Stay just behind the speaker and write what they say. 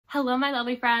Hello, my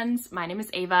lovely friends. My name is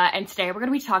Ava, and today we're going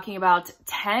to be talking about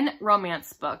 10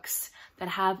 romance books that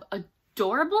have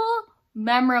adorable,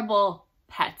 memorable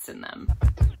pets in them.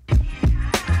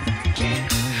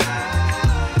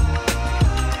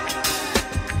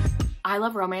 I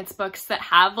love romance books that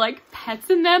have like pets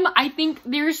in them. I think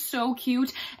they're so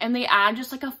cute and they add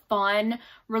just like a fun,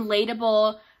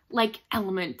 relatable like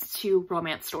element to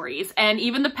romance stories. And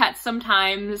even the pets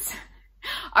sometimes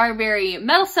are very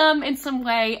meddlesome in some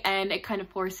way, and it kind of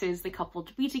forces the couple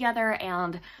to be together.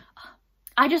 And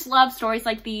I just love stories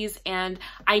like these, and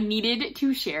I needed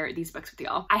to share these books with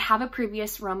y'all. I have a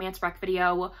previous romance rec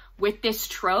video with this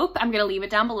trope. I'm gonna leave it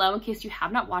down below in case you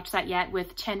have not watched that yet,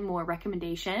 with 10 more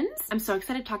recommendations. I'm so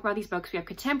excited to talk about these books. We have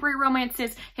contemporary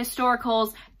romances,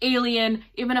 historicals, alien,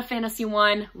 even a fantasy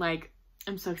one. Like,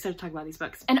 I'm so excited to talk about these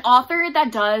books. An author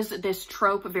that does this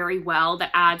trope very well, that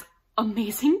adds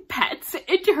amazing pets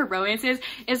into her romances,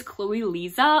 is Chloe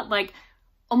Liza. Like,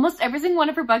 almost every single one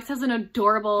of her books has an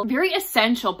adorable, very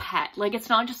essential pet. Like, it's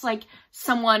not just like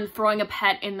someone throwing a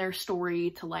pet in their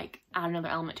story to like add another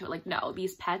element to it. Like, no,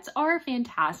 these pets are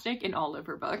fantastic in all of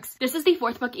her books. This is the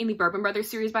 4th book in the Bourbon Brothers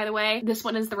series, by the way. This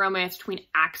one is the romance between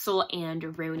Axel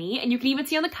and Rooney, and you can even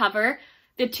see on the cover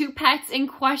the 2 pets in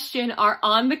question are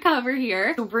on the cover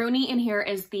here. So Rooney in here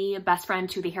is the best friend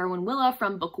to the heroine Willa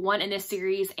from book 1 in this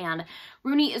series, and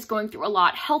Rooney is going through a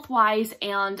lot health-wise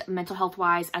and mental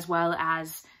health-wise, as well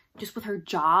as just with her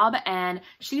job, and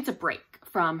she needs a break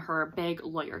from her big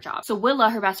lawyer job. So Willa,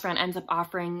 her best friend, ends up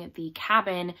offering the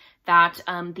cabin that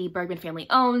the Bergman family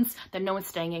owns that no one's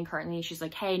staying in currently. She's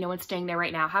like, hey, no one's staying there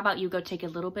right now. How about you go take a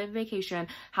little bit of vacation,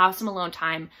 have some alone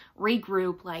time,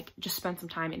 regroup, like just spend some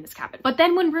time in this cabin. But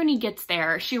then when Rooney gets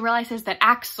there, she realizes that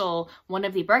Axel, one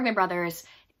of the Bergman brothers,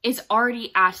 is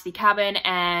already at the cabin,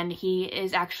 and he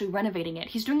is actually renovating it.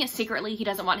 He's doing it secretly. He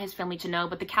doesn't want his family to know,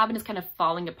 but the cabin is kind of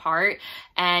falling apart,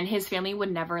 and his family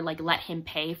would never like let him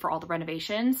pay for all the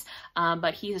renovations,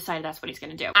 but he decided that's what he's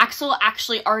gonna do. Axel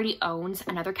actually already owns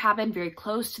another cabin very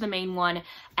close to the main one,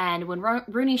 and when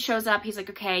Rooney shows up, he's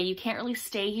like, okay, you can't really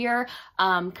stay here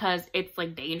because it's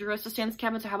like dangerous to stay in this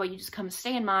cabin, so how about you just come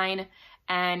stay in mine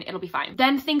and it'll be fine.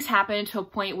 Then things happen to a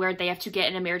point where they have to get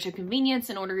in a marriage of convenience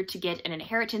in order to get an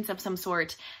inheritance of some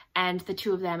sort, and the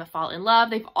 2 of them fall in love.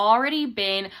 They've already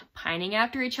been pining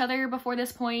after each other before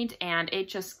this point, and it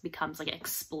just becomes like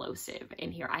explosive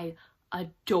in here. I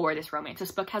adore this romance.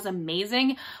 This book has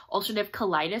amazing ulcerative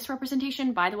colitis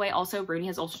representation. By the way, also Rooney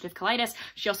has ulcerative colitis.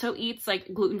 She also eats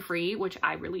like gluten-free, which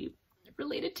I really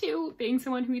related to, being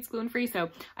someone who eats gluten-free, so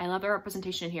I love the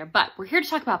representation in here. But we're here to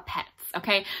talk about pets,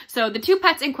 okay? So the 2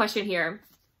 pets in question here.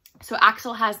 So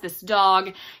Axel has this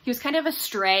dog. He was kind of a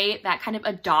stray that kind of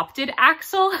adopted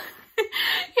Axel.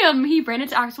 He ran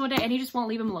into Axel one day and he just won't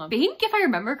leave him alone. I think if I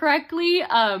remember correctly,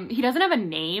 he doesn't have a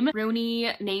name.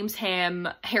 Rooney names him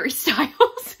Harry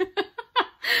Styles.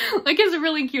 Like, it's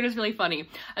really cute, it's really funny.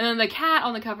 And then the cat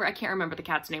on the cover, I can't remember the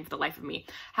cat's name for the life of me.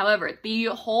 However, the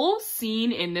whole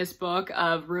scene in this book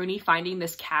of Rooney finding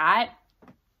this cat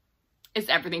is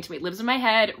everything to me. It lives in my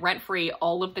head rent-free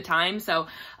all of the time. So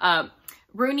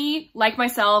Rooney, like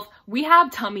myself, we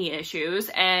have tummy issues,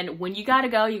 and when you gotta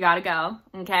go, you gotta go,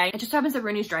 okay? It just happens that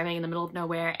Rooney's driving in the middle of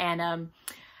nowhere, and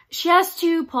she has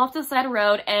to pull off to the side of the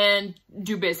road and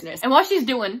do business. And while she's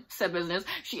doing said business,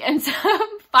 she ends up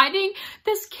finding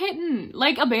this kitten,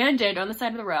 like, abandoned on the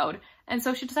side of the road. And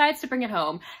so she decides to bring it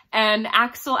home. And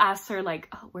Axel asks her, like,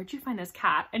 oh, where'd you find this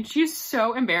cat? And she's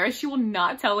so embarrassed. She will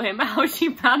not tell him how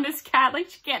she found this cat. Like,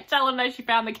 she can't tell him that she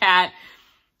found the cat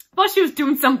while she was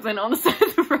doing something on the side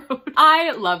of the road.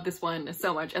 I love this one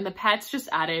so much, and the pets just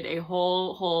added a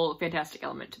whole fantastic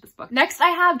element to this book. Next, I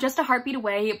have Just a Heartbeat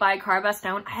Away by Cara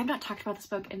Stone. I have not talked about this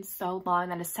book in so long.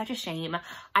 That is such a shame.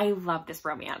 I love this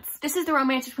romance. This is the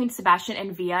romance between Sebastian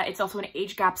and Via. It's also an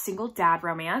age gap single dad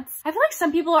romance. I feel like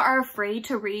some people are afraid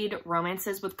to read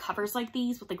romances with covers like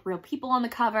these, with like real people on the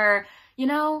cover, you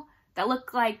know, that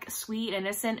look like sweet,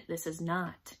 innocent. This is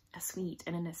not a sweet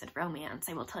and innocent romance,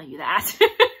 I will tell you that.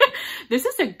 This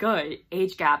is a good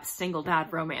age gap single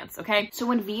dad romance, okay? So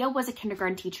when Via was a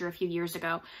kindergarten teacher a few years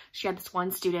ago, she had this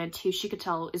one student who she could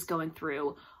tell is going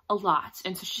through a lot.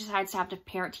 And so she decides to have a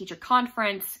parent-teacher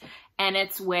conference, and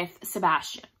it's with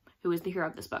Sebastian, who is the hero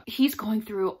of this book. He's going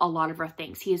through a lot of rough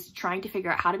things. He is trying to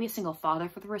figure out how to be a single father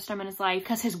for the first time in his life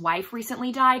because his wife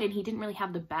recently died, and he didn't really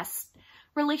have the best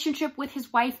relationship with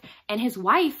his wife, and his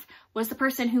wife was the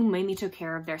person who mainly took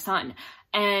care of their son.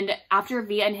 And after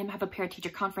Via and him have a parent-teacher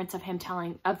conference of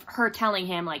her telling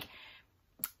him, like,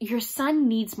 your son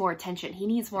needs more attention. He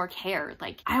needs more care.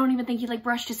 Like, I don't even think he like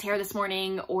brushed his hair this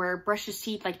morning or brushed his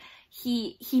teeth. Like,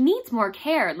 he needs more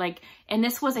care. Like, and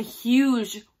this was a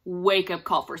huge wake-up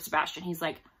call for Sebastian. He's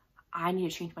like, I need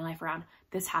to change my life around.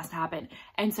 This has to happen.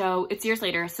 And so it's years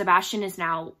later, Sebastian is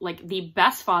now like the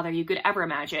best father you could ever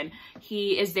imagine.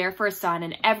 He is there for his son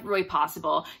in every way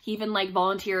possible. He even like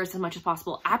volunteers as much as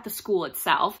possible at the school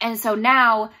itself. And so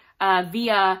now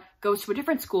Via goes to a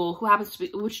different school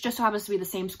which just so happens to be the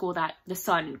same school that the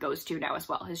son goes to now as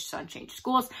well. His son changed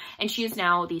schools and she is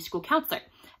now the school counselor.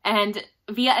 And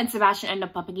Via and Sebastian end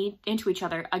up bumping into each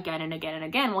other again and again and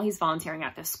again while he's volunteering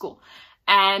at this school.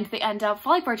 And they end up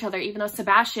falling for each other, even though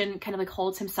Sebastian kind of like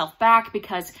holds himself back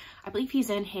because I believe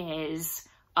he's in his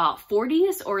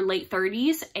 40s or late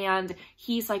 30s. And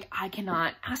he's like, I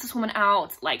cannot ask this woman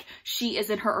out. Like, she is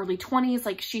in her early 20s.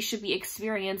 Like, she should be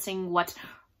experiencing what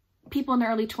people in their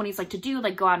early 20s like to do,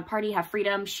 like go out and party, have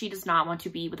freedom. She does not want to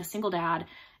be with a single dad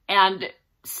and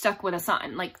stuck with a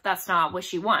son. Like, that's not what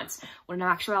she wants. When in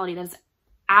actuality, that's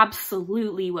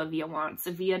absolutely what Via wants.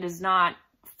 Via does not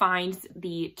find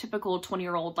the typical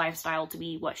 20-year-old lifestyle to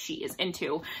be what she is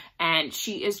into, and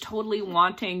she is totally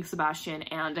wanting Sebastian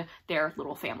and their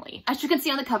little family. As you can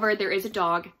see on the cover, there is a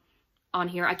dog on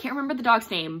here. I can't remember the dog's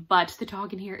name, but the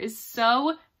dog in here is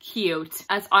so cute,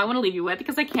 as I want to leave you with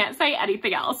because I can't say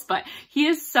anything else, but he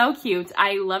is so cute.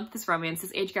 I love this romance.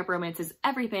 This age gap romance is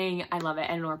everything. I love it,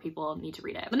 and more people need to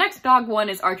read it. The next dog one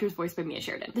is Archer's Voice by Mia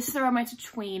Sheridan. This is a romance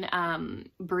between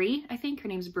Bree, I think her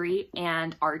name's Bree,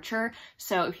 and Archer.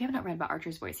 So if you have not read about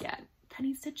Archer's Voice yet, that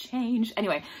needs to change.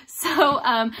 Anyway, so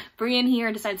Bree in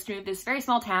here decides to move to this very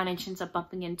small town, and she ends up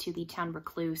bumping into the town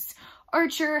recluse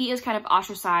Archer. He is kind of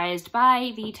ostracized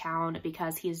by the town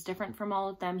because he is different from all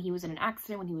of them. He was in an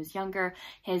accident when he was younger.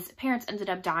 His parents ended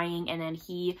up dying, and then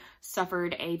he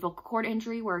suffered a vocal cord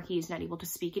injury where he's not able to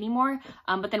speak anymore.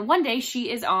 But then one day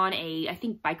she is on a, I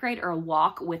think, bike ride or a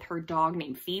walk with her dog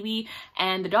named Phoebe,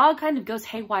 and the dog kind of goes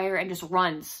haywire and just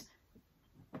runs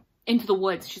into the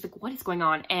woods. She's like, what is going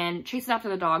on? And chases after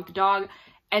the dog. The dog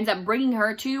ends up bringing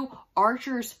her to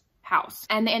Archer's house,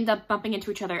 and they end up bumping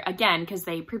into each other again because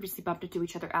they previously bumped into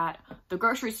each other at the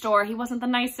grocery store. He wasn't the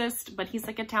nicest, but he's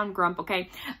like a town grump, okay?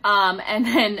 And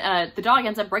then the dog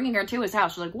ends up bringing her to his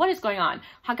house. She's like, what is going on?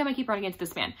 How come I keep running into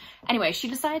this man? Anyway, she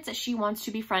decides that she wants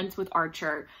to be friends with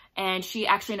Archer, and she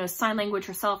actually knows sign language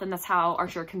herself, and that's how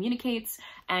Archer communicates,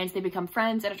 and they become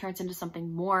friends, and it turns into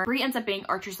something more. Bree ends up being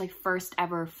Archer's like first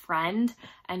ever friend,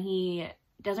 and he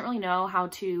doesn't really know how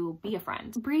to be a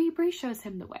friend. Bree shows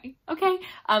him the way, okay?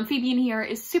 Phoebe in here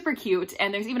is super cute,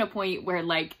 and there's even a point where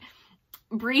like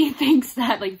Bree thinks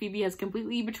that like Phoebe has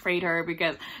completely betrayed her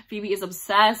because Phoebe is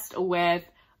obsessed with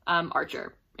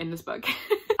Archer in this book.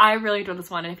 I really enjoyed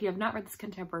this one, and if you have not read this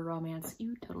contemporary romance,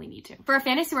 you totally need to. For a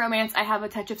fantasy romance, I have A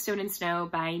Touch of Stone and Snow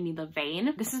by Nila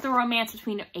Vane. This is the romance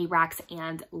between Arax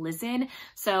and Lizen.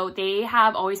 So they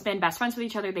have always been best friends with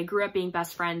each other. They grew up being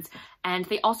best friends, and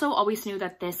they also always knew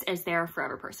that this is their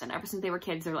forever person. Ever since they were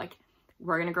kids, they're like,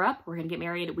 we're gonna grow up, we're gonna get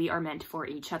married, we are meant for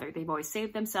each other. They've always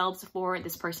saved themselves for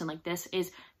this person, like this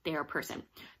is their person.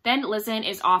 Then Lizen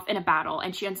is off in a battle,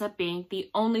 and she ends up being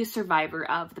the only survivor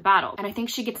of the battle. And I think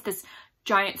she gets this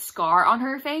giant scar on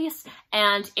her face,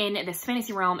 and in this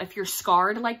fantasy realm, if you're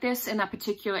scarred like this in that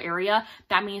particular area,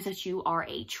 that means that you are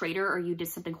a traitor or you did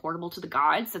something horrible to the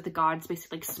gods, that the gods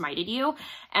basically like smited you.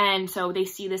 And so they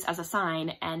see this as a sign,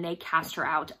 and they cast her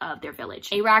out of their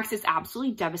village. Arax is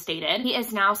absolutely devastated. He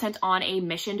is now sent on a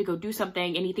mission to go do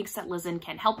something, and he thinks that Lizen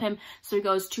can help him, so he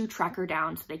goes to track her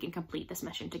down so they can complete this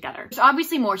mission together. There's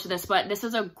obviously more to this, but this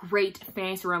is a great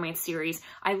fantasy romance series.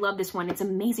 I love this one. It's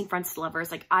amazing friends to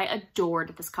lovers. Like, I adore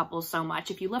this couple so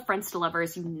much. If you love friends to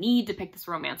lovers, you need to pick this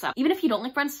romance up. Even if you don't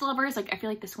like friends to lovers, like I feel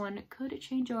like this one could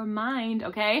change your mind,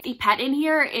 okay? The pet in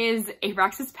here is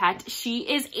Arax's pet. She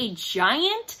is a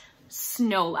giant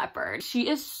snow leopard. She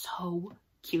is so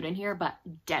cute in here, but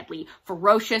deadly.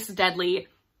 Ferocious, deadly,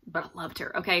 but I loved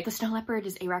her, okay? The snow leopard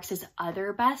is Arax's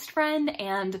other best friend,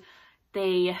 and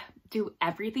they do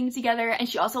everything together, and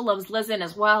she also loves Lizen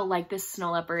as well. Like, this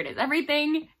snow leopard is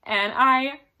everything, and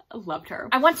I loved her.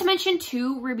 I want to mention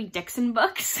 2 Ruby Dixon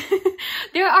books.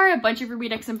 There are a bunch of Ruby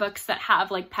Dixon books that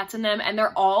have like pets in them, and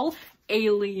they're all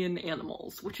alien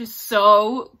animals, which is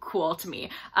so cool to me.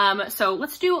 So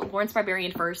let's do Lawrence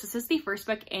Barbarian first. This is the first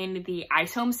book in the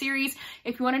Ice Home series.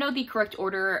 If you want to know the correct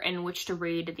order in which to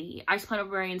read the Ice Planet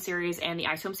Barbarian series and the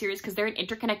Ice Home series, because they're an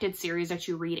interconnected series that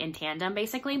you read in tandem,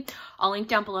 basically, I'll link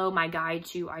down below my guide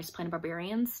to Ice Planet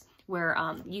Barbarians, where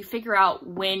you figure out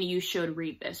when you should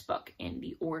read this book in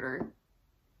the order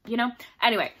you know?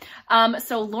 Anyway,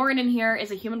 so Lauren in here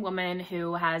is a human woman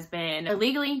who has been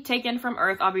illegally taken from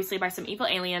Earth, obviously by some evil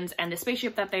aliens, and the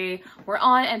spaceship that they were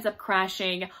on ends up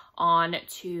crashing on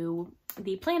to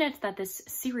the planet that this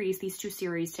series, these two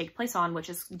series take place on, which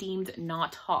is deemed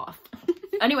not Hoth.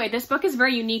 Anyway, this book is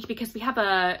very unique because we have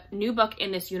a new book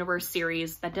in this universe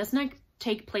series that does not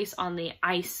take place on the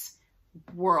ice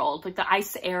world, like the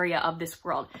ice area of this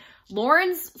world.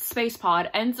 Lauren's space pod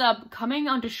ends up coming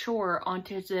onto shore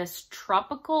onto this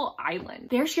tropical island.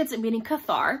 There she ends up meeting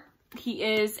Cathar. He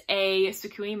is a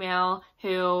Sukui male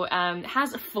who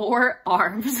has 4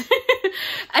 arms.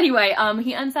 Anyway,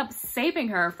 he ends up saving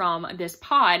her from this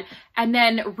pod and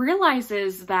then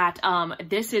realizes that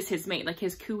this is his mate, like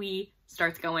his Kui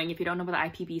starts going. If you don't know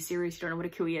about the IPB series, you don't know what a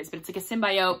Kui is, but it's like a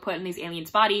symbiote put in these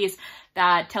aliens' bodies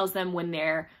that tells them when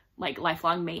they're like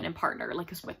lifelong mate and partner,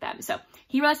 like is with them. So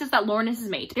he realizes that Lauren is his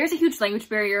mate. There's a huge language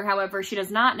barrier. However, she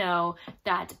does not know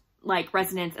that like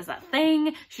resonance is a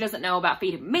thing. She doesn't know about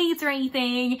fated mates or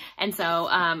anything. And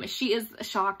so she is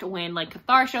shocked when like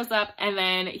Cathar shows up, and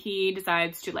then he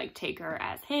decides to like take her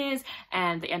as his,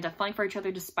 and they end up falling for each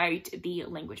other despite the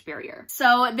language barrier.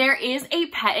 So there is a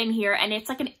pet in here, and it's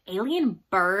like an alien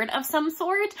bird of some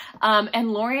sort.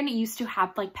 And Lauren used to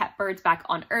have like pet birds back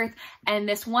on Earth, and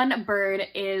this one bird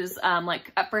is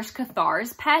like at first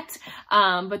Cathar's pet,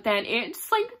 but then it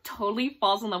just like totally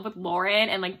falls in love with Lauren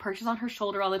and like perches on her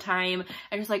shoulder all the time. And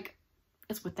just like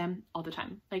it's with them all the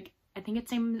time. Like I think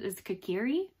its name is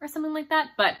Kakiri or something like that,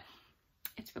 but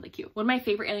it's really cute. One of my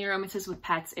favorite alien romances with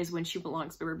pets is When She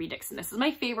Belongs by Ruby Dixon. This is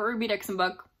my favorite Ruby Dixon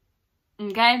book.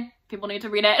 Okay, people need to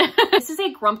read it. This is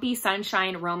a grumpy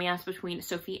sunshine romance between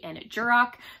Sophie and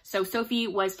Jurok. So Sophie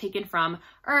was taken from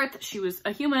Earth. She was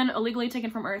a human, illegally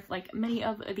taken from Earth, like many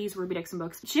of these Ruby Dixon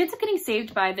books. She ends up getting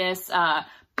saved by this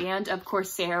band of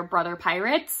Corsair brother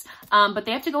pirates, but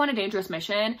they have to go on a dangerous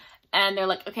mission, and they're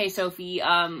like, okay, Sophie,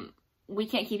 we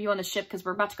can't keep you on the ship because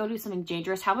we're about to go do something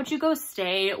dangerous. How about you go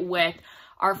stay with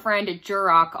our friend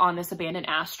Jurok on this abandoned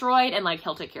asteroid, and like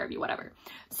he'll take care of you, whatever.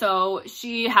 So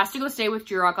she has to go stay with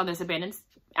Jurok on this abandoned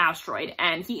asteroid,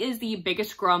 and he is the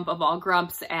biggest grump of all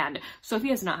grumps, and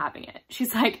Sophie is not having it.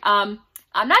 She's like, I'm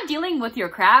not dealing with your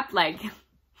crap, like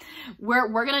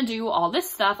we're gonna do all this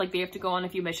stuff. Like they have to go on a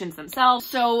few missions themselves.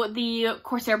 So the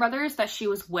Corsair brothers that she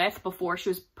was with before she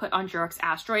was put on Jurok's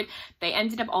asteroid, they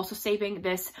ended up also saving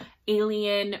this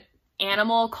alien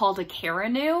animal called a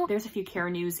Caranu. There's a few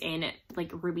Caranus in like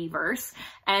Rubyverse,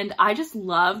 and I just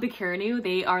love the Caranu.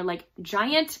 They are like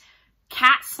giant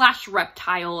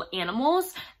cat/reptile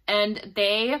animals, and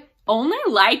they only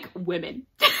like women.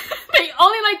 They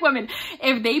only like women.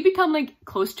 If they become like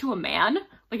close to a man,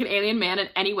 like an alien man in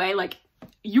any way, like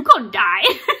you gonna die.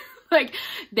 Like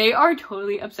they are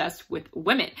totally obsessed with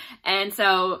women. And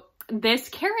so this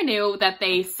Caranu that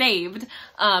they saved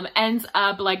ends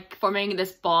up like forming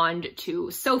this bond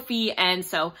to Sophie, and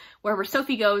so wherever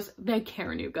Sophie goes, the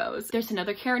Caranu goes. There's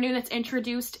another Caranu that's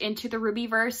introduced into the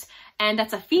Rubyverse, and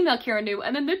that's a female Caranu,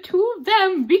 and then the two of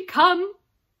them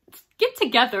get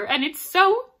together, and it's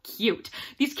so cute.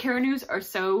 These Caranus are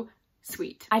so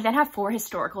sweet. I then have 4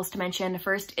 historicals to mention.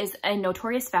 First is A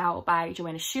Notorious Vow by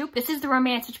Joanna Shoup. This is the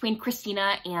romance between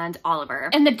Christina and Oliver.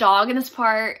 And the dog in this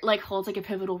part like holds like a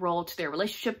pivotal role to their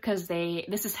relationship because the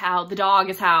dog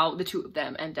is how the two of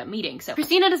them end up meeting. So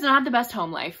Christina does not have the best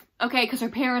home life. Okay, because her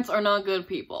parents are not good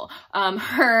people.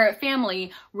 Her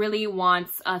family really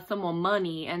wants some more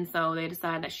money, and so they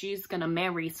decide that she's gonna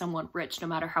marry someone rich no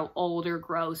matter how old or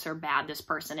gross or bad this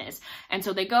person is. And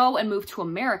so they go and move to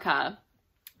America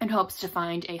in hopes to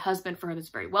find a husband for her that's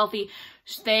very wealthy.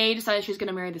 They decided she's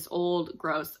gonna marry this old,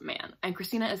 gross man. And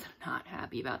Christina is not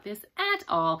happy about this at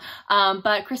all.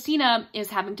 But Christina is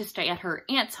having to stay at her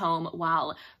aunt's home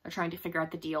while they're trying to figure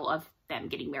out the deal of them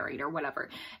getting married or whatever.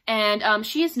 And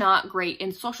she is not great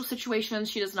in social situations.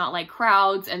 She does not like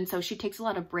crowds, and so she takes a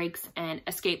lot of breaks and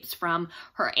escapes from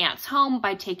her aunt's home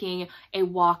by taking a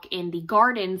walk in the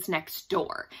gardens next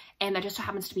door. And that just so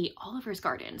happens to be Oliver's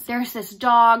gardens. There's this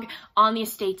dog on the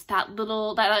estates that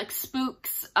like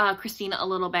spooks Christina a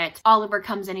little bit. Oliver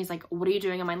comes in, he's like, what are you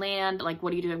doing on my land? Like,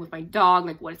 what are you doing with my dog?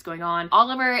 Like, what is going on?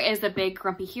 Oliver is the big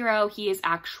grumpy hero. He is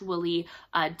actually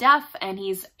deaf, and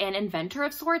he's an inventor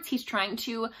of sorts. He's trying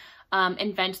to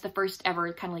invent the first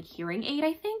ever kind of like hearing aid,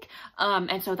 I think.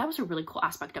 And so that was a really cool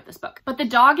aspect of this book. But the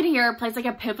dog in here plays like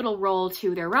a pivotal role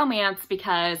to their romance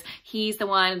because he's the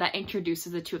one that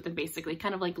introduces the two of them, basically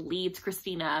kind of like leads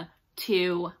Christina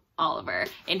to Oliver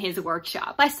in his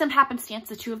workshop. By some happenstance,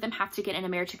 the two of them have to get an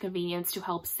American convenience to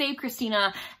help save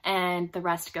Christina, and the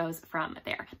rest goes from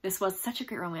there. This was such a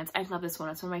great romance. I love this one.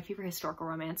 It's one of my favorite historical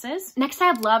romances. Next, I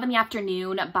have Love in the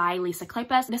Afternoon by Lisa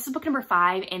Kleypas. This is book number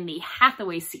 5 in the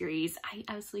Hathaway series. I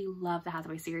absolutely love the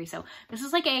Hathaway series. So this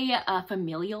is like a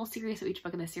familial series. So each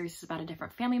book in the series is about a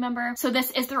different family member. So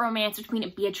this is the romance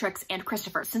between Beatrix and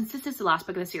Christopher. Since this is the last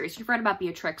book of the series, you've read about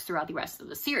Beatrix throughout the rest of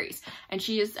the series. And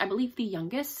she is, I believe, the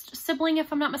youngest sibling,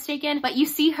 if I'm not mistaken, but you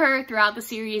see her throughout the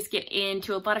series get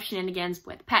into a lot of shenanigans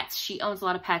with pets. She owns a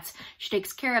lot of pets. She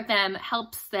takes care of them,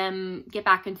 helps them get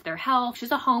back into their health.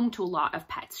 She's a home to a lot of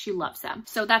pets. She loves them.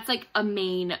 So that's like a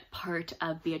main part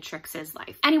of Beatrix's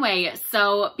life. Anyway,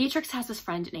 so Beatrix has this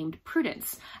friend named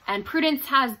Prudence, and Prudence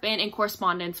has been in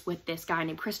correspondence with this guy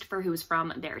named Christopher who's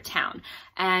from their town,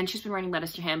 and she's been writing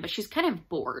letters to him, but she's kind of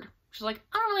bored. She's like,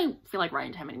 I don't really feel like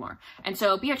writing to him anymore. And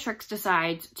so Beatrix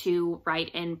decides to write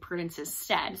in Prudence's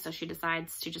stead. So she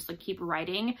decides to just like keep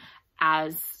writing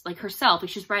as like herself.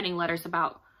 Like she's writing letters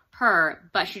about her,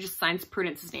 but she just signs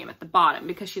Prudence's name at the bottom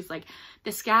because she's like,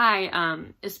 this guy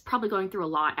is probably going through a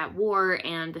lot at war,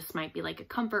 and this might be like a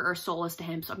comfort or solace to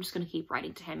him, so I'm just gonna keep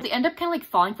writing to him. They end up kind of like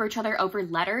falling for each other over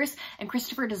letters, and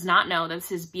Christopher does not know that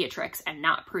this is Beatrix and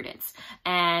not Prudence.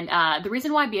 And the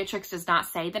reason why Beatrix does not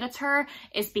say that it's her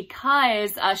is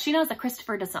because she knows that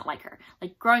Christopher doesn't like her.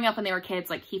 Like growing up when they were kids,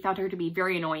 like he found her to be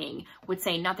very annoying, would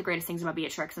say not the greatest things about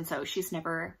Beatrix, and so she's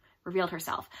never revealed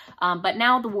herself. But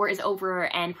now the war is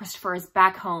over and Christopher is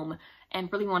back home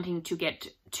and really wanting to get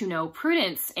to know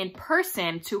Prudence in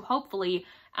person to hopefully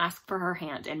ask for her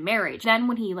hand in marriage. Then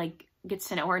when he like gets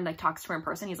to know her and like talks to her in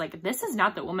person, he's like, this is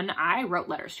not the woman I wrote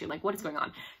letters to. Like, what is going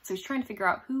on? So he's trying to figure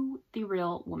out who the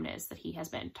real woman is that he has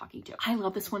been talking to. I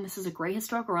love this one. This is a great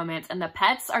historical romance, and the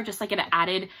pets are just like an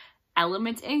added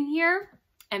element in here.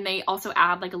 And they also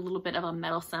add like a little bit of a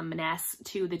meddlesomeness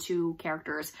to the two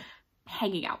characters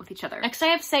hanging out with each other. Next, I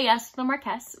have Say Yes to the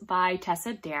Marquess by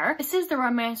Tessa Dare. This is the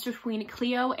romance between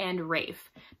Cleo and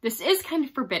Rafe. This is kind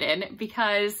of forbidden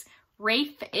because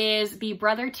Rafe is the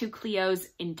brother to Cleo's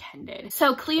intended.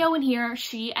 So Cleo in here,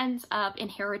 she ends up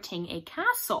inheriting a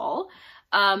castle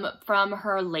from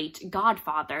her late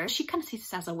godfather. She kind of sees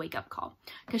this as a wake-up call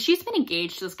because she's been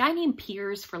engaged to this guy named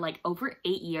Piers for like over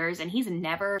 8 years, and he's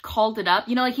never called it up.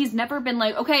 You know, like he's never been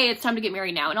like, okay, it's time to get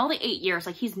married now. In all the 8 years,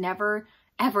 like he's never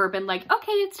ever been like,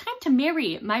 okay, it's time to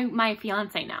marry my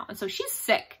fiance now. And so she's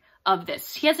sick of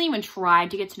this. He hasn't even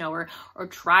tried to get to know her or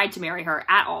tried to marry her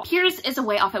at all. Piers is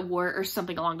away off at war or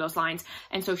something along those lines,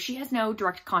 and so she has no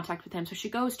direct contact with him. So she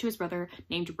goes to his brother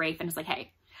named Rafe and is like,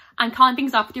 hey, I'm calling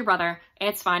things off with your brother.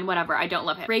 It's fine, whatever. I don't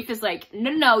love him. Rafe is like,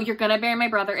 no, you're gonna marry my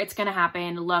brother. It's gonna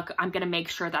happen. Look, I'm gonna make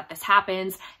sure that this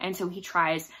happens. And so he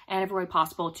tries in every way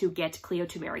possible to get Cleo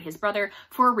to marry his brother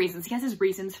for reasons. He has his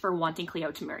reasons for wanting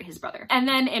Cleo to marry his brother. And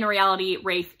then in reality,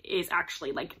 Rafe is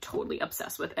actually like totally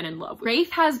obsessed with and in love with.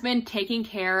 Rafe has been taking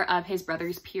care of his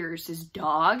brother's Piers'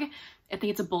 dog. I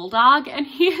think it's a bulldog, and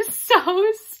he is so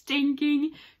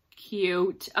stinking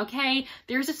cute. Okay,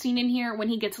 there's a scene in here when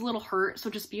he gets a little hurt,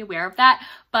 so just be aware of that,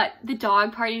 but the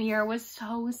dog part in here was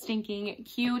so stinking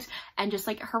cute, and just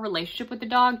like her relationship with the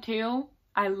dog too,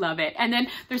 I love it. And then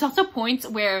there's also points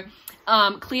where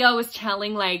Cleo is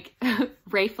telling like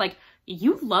Rafe, like,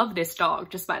 you love this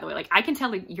dog, just by the way, like I can tell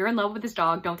like you're in love with this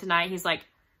dog, don't deny it. He's like,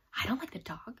 I don't like the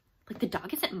dog, like the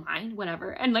dog isn't mine,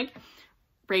 whatever. And like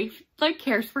Rafe like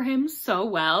cares for him so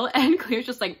well, and Cleo's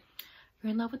just like, you're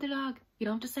in love with the dog. You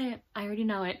don't have to say it. I already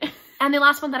know it. And the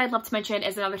last one that I'd love to mention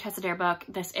is another Tessa Dare book.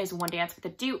 This is One Dance with the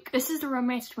Duke. This is the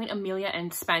romance between Amelia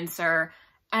and Spencer.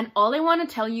 And all I want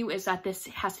to tell you is that this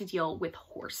has to deal with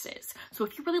horses. So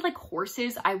if you really like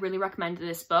horses, I really recommend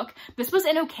this book. This was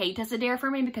an okay Tessa Dare for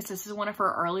me because this is one of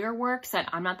her earlier works that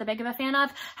I'm not that big of a fan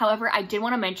of. However, I did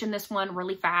want to mention this one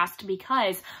really fast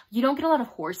because you don't get a lot of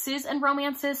horses in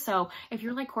romances. So if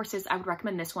you like horses, I would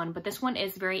recommend this one. But this one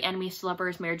is very enemies to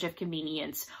lovers, marriage of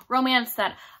convenience romance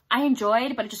that I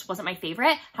enjoyed, but it just wasn't my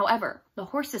favorite. However, the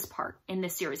horses part in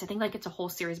this series, I think like it's a whole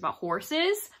series about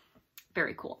horses.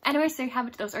 Very cool. Anyways, there you have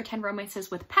it. Those are 10 romances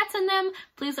with pets in them.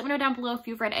 Please let me know down below if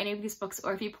you've read any of these books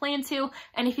or if you plan to.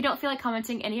 And if you don't feel like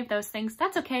commenting any of those things,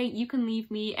 that's okay. You can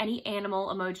leave me any animal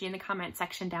emoji in the comment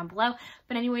section down below.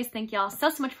 But anyways, thank y'all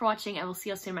so much for watching, and we'll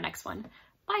see y'all soon in my next one.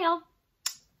 Bye, y'all.